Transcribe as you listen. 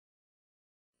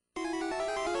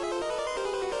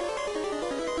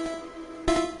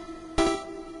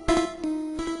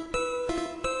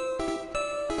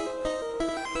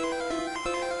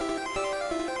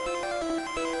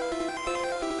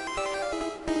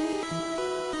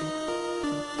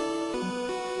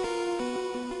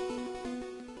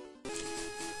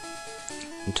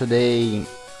today,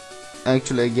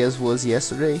 actually I guess was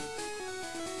yesterday.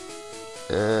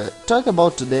 Talk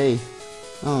about today.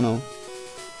 I don't know.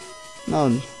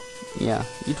 No, yeah,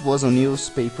 it was a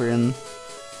newspaper and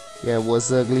yeah, it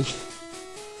was ugly.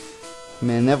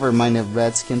 Man, never mind the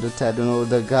rat skin to Ted. You know,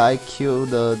 the guy killed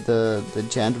the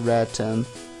giant rat and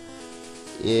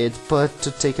it put to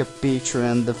take a picture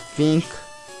and the thing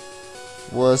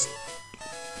was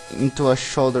into a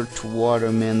shoulder to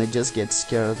water. Man, I just get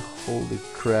scared. Holy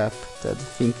crap, that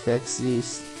thing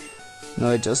exists.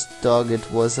 No, I just thought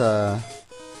it was a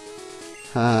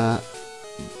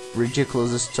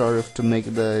ridiculous story to make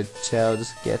the child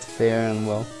get fair and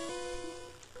well,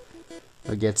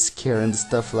 I get scared and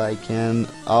stuff like, and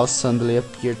I'll suddenly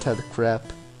appear to the crap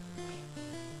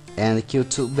and kill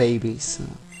 2 babies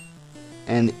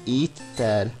and eat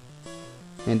that,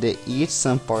 and they eat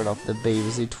some part of the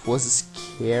babies. It was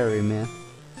scary, man.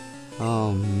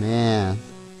 Oh man,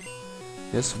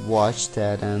 just watch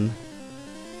that. And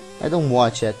I don't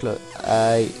watch it, look,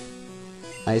 I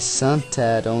sent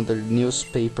that on the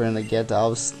newspaper and I get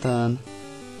all stunned.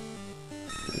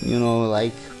 You know,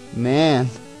 like, man,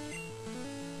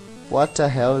 what the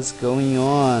hell is going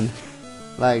on?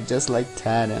 Like, just like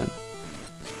that. And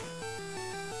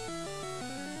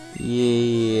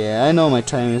yeah, I know my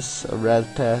time is a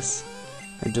red pass.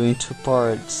 I'm doing 2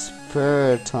 parts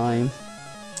per time.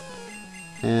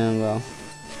 And well,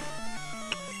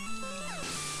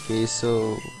 okay,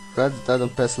 so red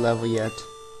doesn't pass level yet.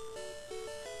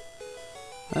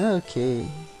 Okay,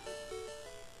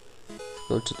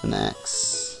 go to the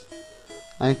next.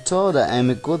 I told that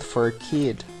I'm good for a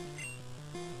kid.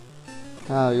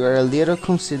 Oh, you are a little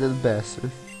conceited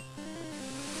bastard.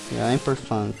 Yeah, I'm per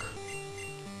funk.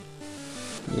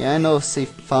 Yeah, I know say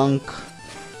funk,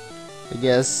 I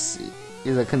guess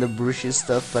is a kind of brushy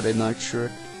stuff, but I'm not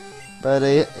sure. But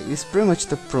it's pretty much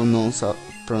the pronounce of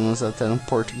that in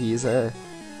Portuguese.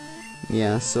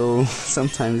 Yeah, so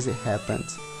sometimes it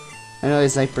happens. I know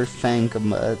it's hyperfunk,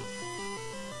 but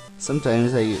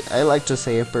sometimes I like to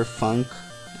say hyperfunk.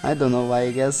 I don't know why,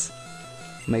 I guess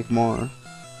make more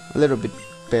a little bit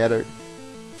better.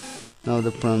 No, the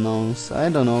pronouns, I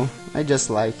don't know. I just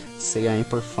like say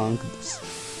hyperfunk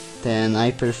than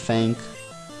hyperfunk.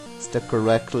 It's the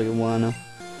correctly one.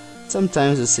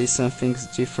 Sometimes I say something's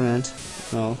different,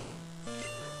 no,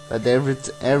 but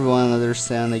everyone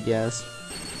understand, I guess.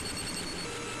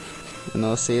 You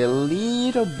know, say a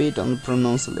little bit on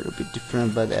pronounce a little bit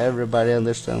different, but everybody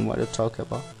understand what you talk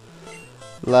about.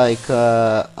 Like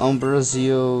on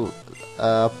Brazil,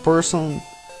 a person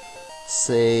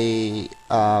say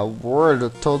a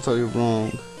word totally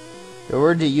wrong. The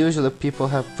word that usually people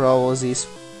have problems is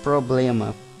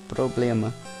problema,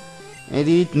 and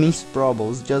it means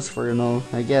problems. Just for, you know,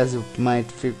 I guess you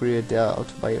might figure it out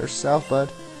by yourself,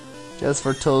 but just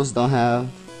for those don't have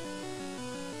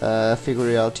figure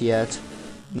it out yet.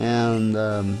 And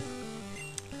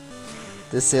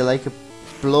they say like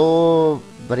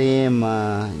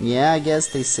problema. Yeah, I guess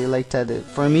they say like that.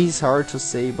 For me it's hard to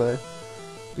say, but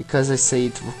because I say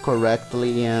it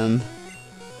correctly and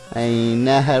I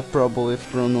never had problem with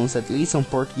pronouns, at least on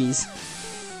Portuguese.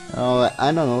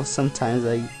 I don't know, sometimes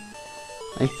I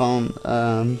found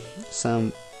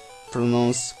some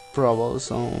pronounce problems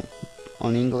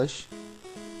on English.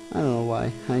 I don't know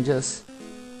why, I just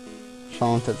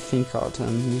found that thing out.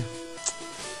 And yeah.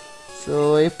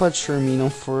 So I put Shermino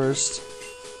first.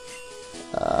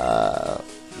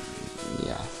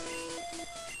 Yeah.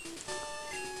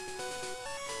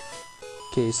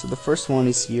 Okay, so the first one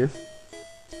is here.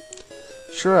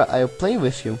 Sure, I'll play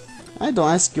with you. I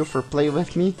don't ask you for play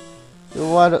with me.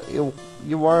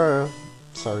 You are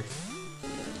sorry.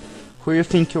 Who you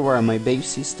think you are, my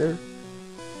babysitter?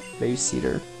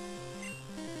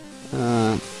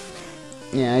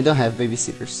 Yeah, I don't have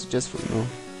babysitters, just for you know.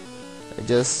 I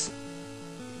just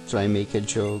try and make a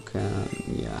joke, and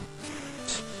yeah.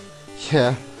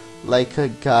 Yeah, like a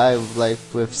guy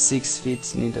with 6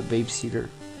 feet need a babysitter.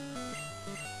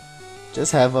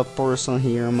 Just have a person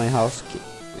here in my house,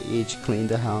 each clean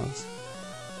the house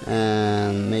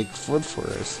and make food for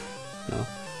us. You know,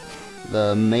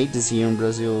 the maids here in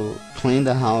Brazil clean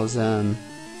the house and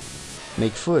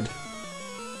make food.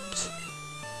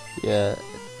 Yeah,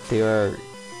 they are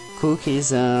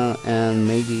cookies and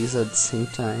maids at the same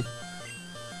time.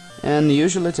 And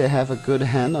usually they have a good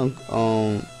hand on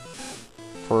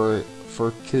for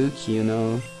cook, you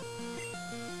know.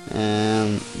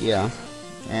 And yeah,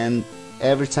 and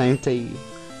every time they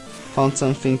found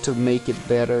something to make it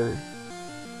better.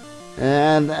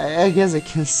 And I guess I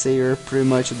can say you're pretty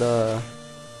much the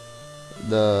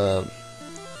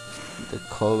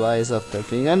cobies of the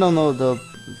thing. I don't know the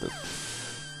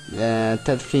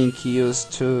that thing you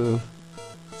used to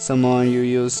someone you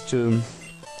used to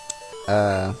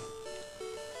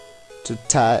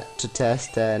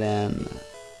test that and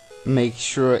make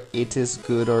sure it is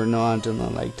good or not, and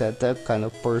not like that kind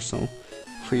of person.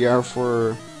 3R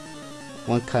for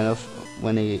one kind of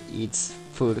when he eats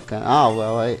food kind. Oh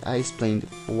well, I explained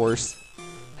worse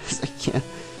as I can.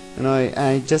 You know,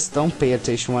 I just don't pay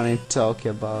attention when I talk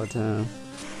about you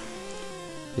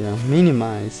know,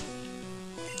 minimize.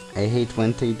 I hate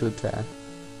when they do that.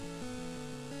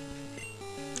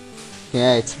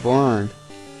 Yeah, it's born.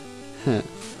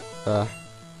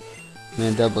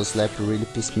 Man, double slap really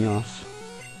pissed me off.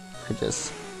 I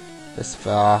just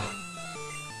stop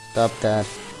that.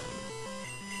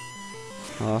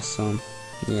 Awesome.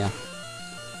 Yeah,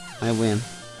 I win.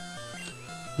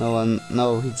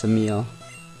 No, it's a meal.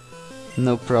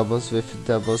 No problems with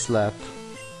double slap.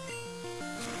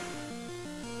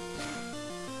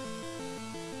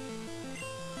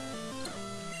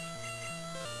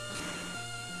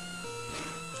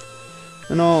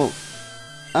 You know,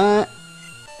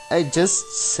 I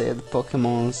just said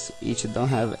Pokemons each don't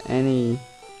have any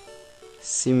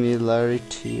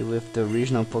similarity with the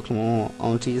original Pokemon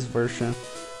on this version,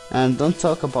 and don't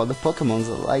talk about the Pokemons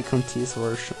like on this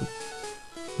version.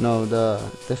 No, the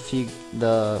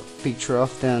picture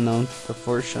of them on the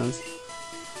versions.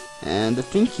 And the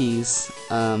thing is,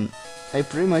 I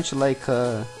pretty much like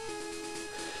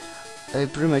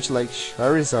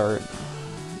Charizard.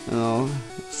 You know,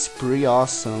 it's pretty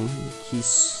awesome. He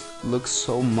looks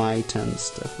so mighty and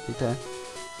stuff like that.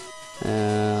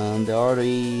 And the other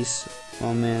is,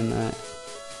 oh man,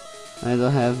 I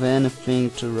don't have anything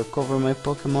to recover my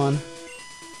Pokemon.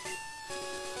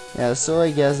 Yeah, so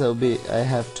I guess I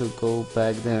have to go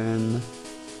back there and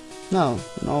no,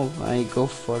 I go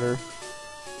further.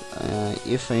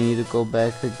 If I need to go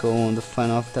back, I go on the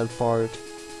final of that part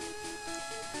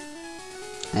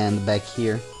and back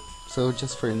here. So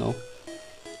just for you know.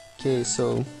 Okay,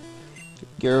 so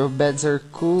your beds are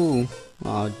cool.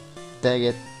 Oh, dang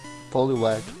it,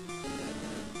 Poliwag.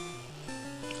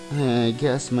 I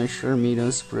guess my Charmeleon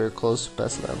is pretty close to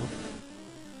pass level.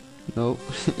 Nope,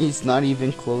 it's not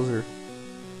even closer.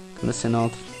 Gonna send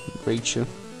out Rachel.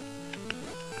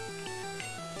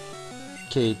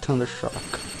 Okay, Thunder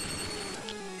Shock.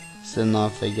 It's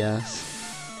enough, I guess.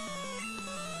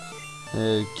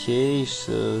 Okay,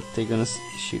 so she's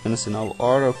gonna send out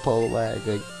Auto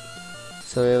Poliwag.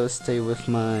 So I'll stay with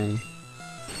my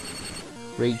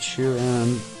Rachel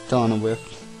and I'm done with.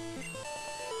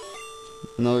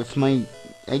 You know, if my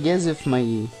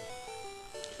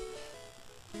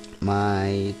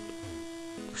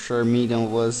Charmeleon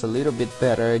was a little bit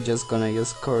better, I'm just gonna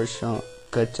use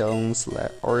cut on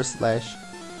slash.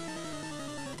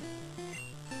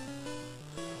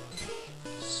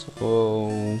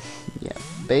 So yeah,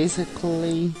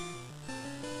 basically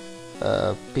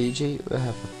PJ, we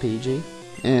have a PJ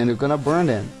and we're gonna burn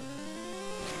them.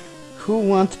 Who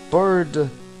wants bird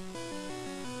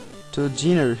to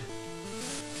dinner?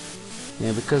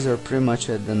 Yeah, because we're pretty much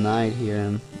at the night here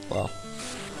and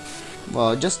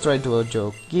well, just try to do a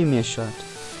joke. Give me a shot.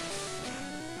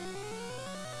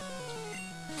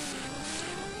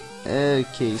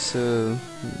 Okay, so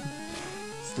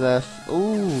it's left.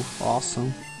 Ooh,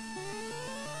 awesome.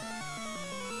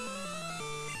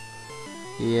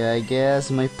 Yeah, I guess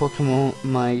my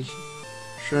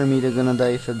Charmeleon gonna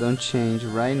die if I don't change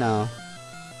right now.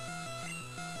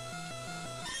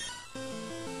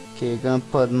 Okay, gonna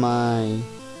put my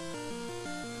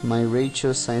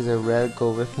Rachel since I red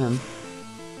go with him.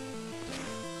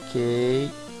 Okay.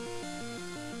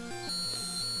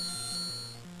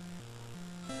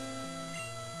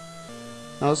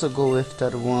 I also go with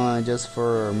that one just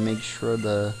for make sure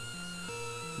the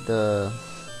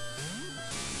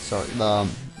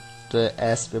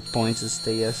SP points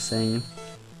stay the same.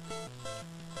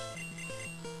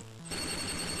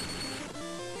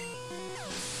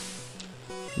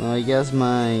 No, I guess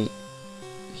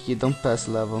he don't pass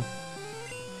level.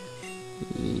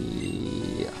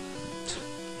 Yeah.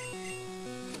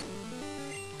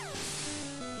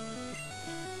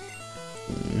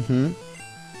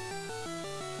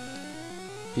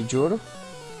 Pidgeotto?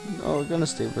 Oh, we're gonna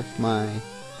stay with my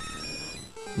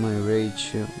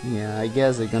Rachel. Yeah, I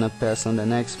guess I'm gonna pass on the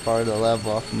next part of the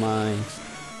level of my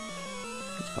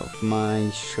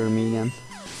Charmeleon.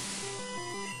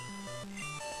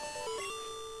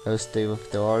 I'll stay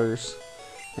with the others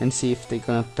and see if they're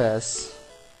gonna pass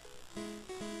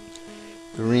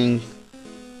the ring.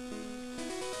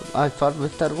 I fought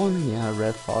with that one? Yeah,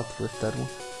 Red fought with that one.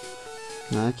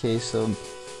 Okay, so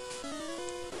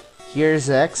here's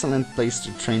an excellent place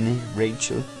to train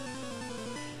Rachel.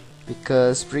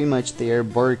 because pretty much they are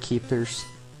bird keepers,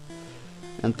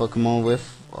 and Pokemon with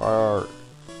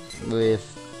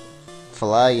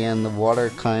fly and the water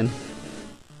kind.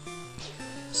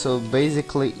 So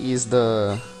basically is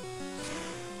the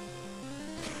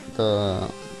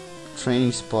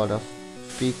training spot of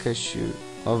Pikachu,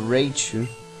 of Raichu.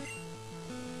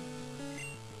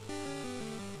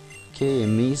 Okay,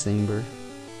 amazing, bro.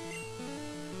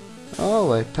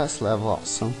 Oh, I passed level,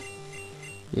 awesome.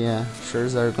 Yeah,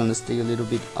 Charizard gonna stay a little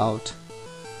bit out.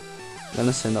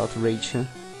 Gonna send out Raichu.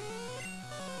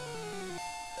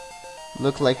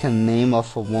 Look like a name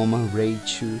of a woman,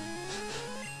 Raichu.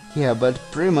 Yeah, but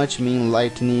pretty much mean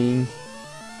lightning,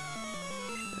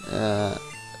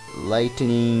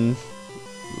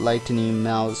 lightning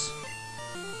mouse,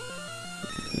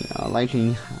 yeah,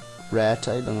 lightning rat.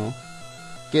 I don't know.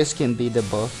 Guess can be the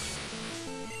buff.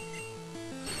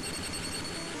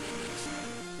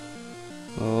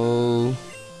 Oh,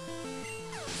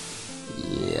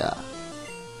 yeah.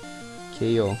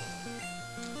 KO.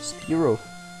 Spearow.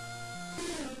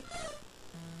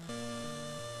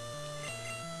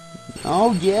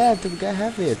 Oh yeah, I think I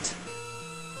have it.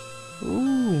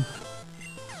 Ooh.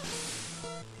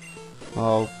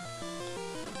 Oh.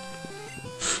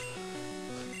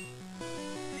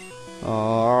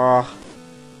 Oh.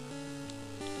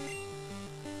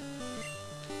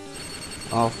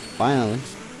 Oh, finally.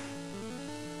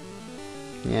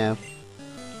 Yeah.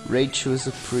 Raichu is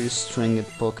a pretty stringed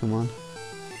Pokemon.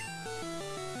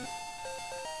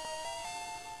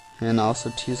 And also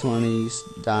this one is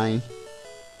dying.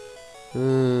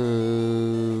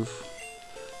 Ooh.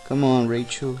 Come on,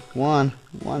 Raichu. One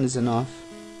is enough.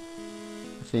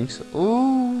 I think so.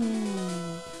 Ooh.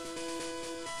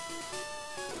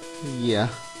 Yeah.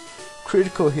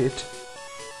 Critical hit.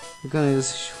 I'm gonna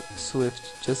use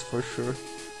Swift just for sure.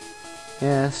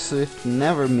 Yeah, Swift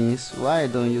never miss. Why I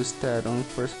don't use that on the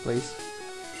first place?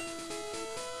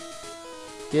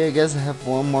 Okay, I guess I have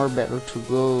one more battle to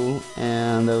go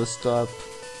and I'll stop.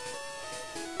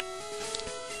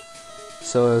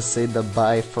 So I'll say the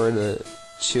bye for the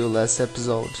chill last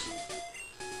episode.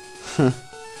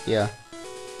 Yeah.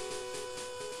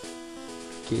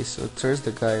 Okay, so there's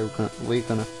the guy we're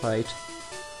gonna fight.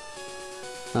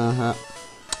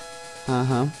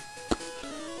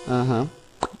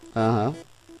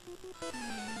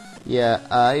 Yeah,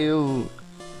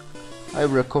 I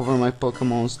recover my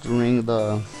Pokemons during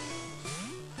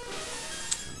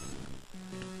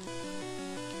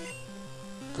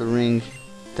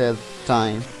that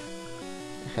time.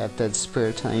 I had that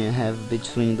spare time I have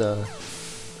between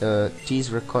this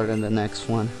record and the next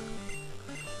one.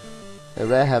 I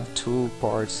already have 2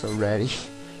 parts already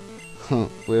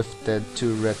with the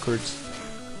 2 records.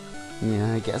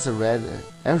 Yeah, I guess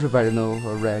everybody know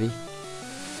already.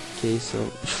 Okay,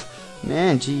 so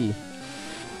man, gee,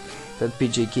 that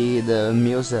PJK the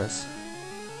Muses.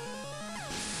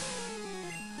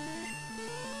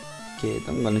 Okay,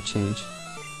 I'm gonna change.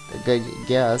 The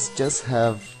guys just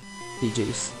have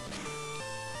PJs.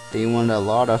 They want a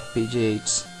lot of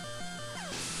PJ8s.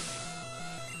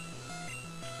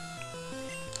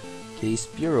 Okay,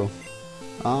 Spearow.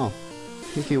 Oh,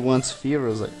 he wants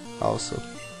Spearows also.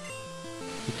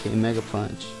 Okay, Mega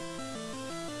Punch.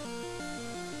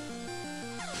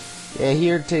 Yeah,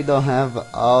 here they don't have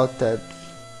all that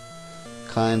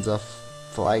kinds of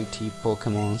flighty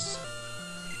Pokemons.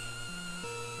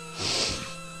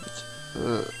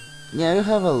 Yeah, you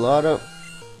have a lot of.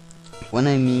 When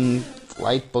I mean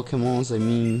flight Pokemons, I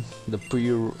mean the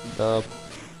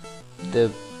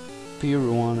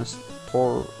pure ones,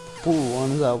 poor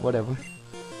ones, or whatever.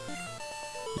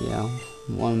 Yeah,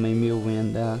 one may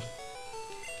win that.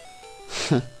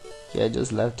 Yeah, I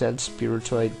just left that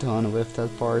Spiritomb done with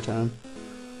that part, and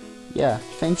yeah,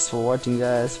 thanks for watching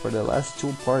guys for the last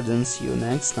 2 parts, and see you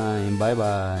next time. Bye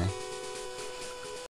bye.